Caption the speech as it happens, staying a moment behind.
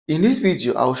In this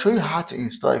video, I'll show you how to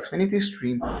install Xfinity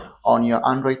Stream on your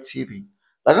Android TV.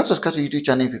 Like and subscribe to the YouTube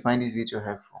channel if you find this video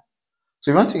helpful.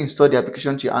 So if you want to install the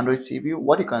application to your Android TV,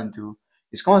 what you can do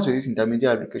is come out to this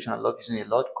intermediate application I love using a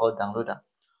lot called Downloader.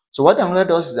 So what Downloader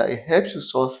does is that it helps you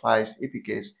source files,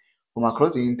 APKs from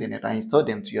across the internet and install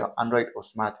them to your Android or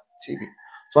smart TV.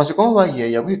 So once you come over here,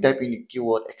 you're going to type in the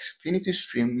keyword Xfinity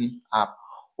Streaming App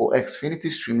or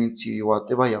Xfinity Streaming TV,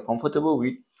 whatever you're comfortable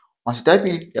with. Once you type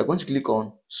in, you're going to click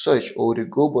on search or the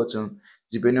go button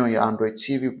depending on your Android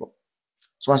TV.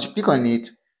 So once you click on it,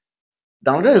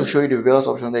 Downloader will show you the various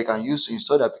options that you can use to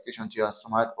install the application to your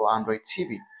smart or Android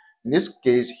TV. In this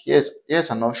case,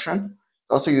 here's an option.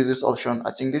 You also use this option.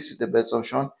 I think this is the best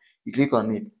option. You click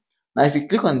on it. Now, if you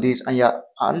click on this and your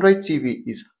Android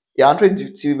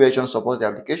TV version supports the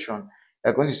application,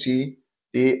 you're going to see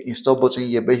the install button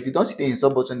here. But if you don't see the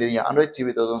install button, then your Android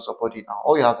TV doesn't support it. And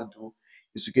all you have to do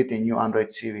is to get a new Android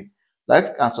TV.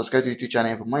 Like and subscribe to the YouTube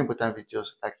channel for more important videos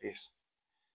like this.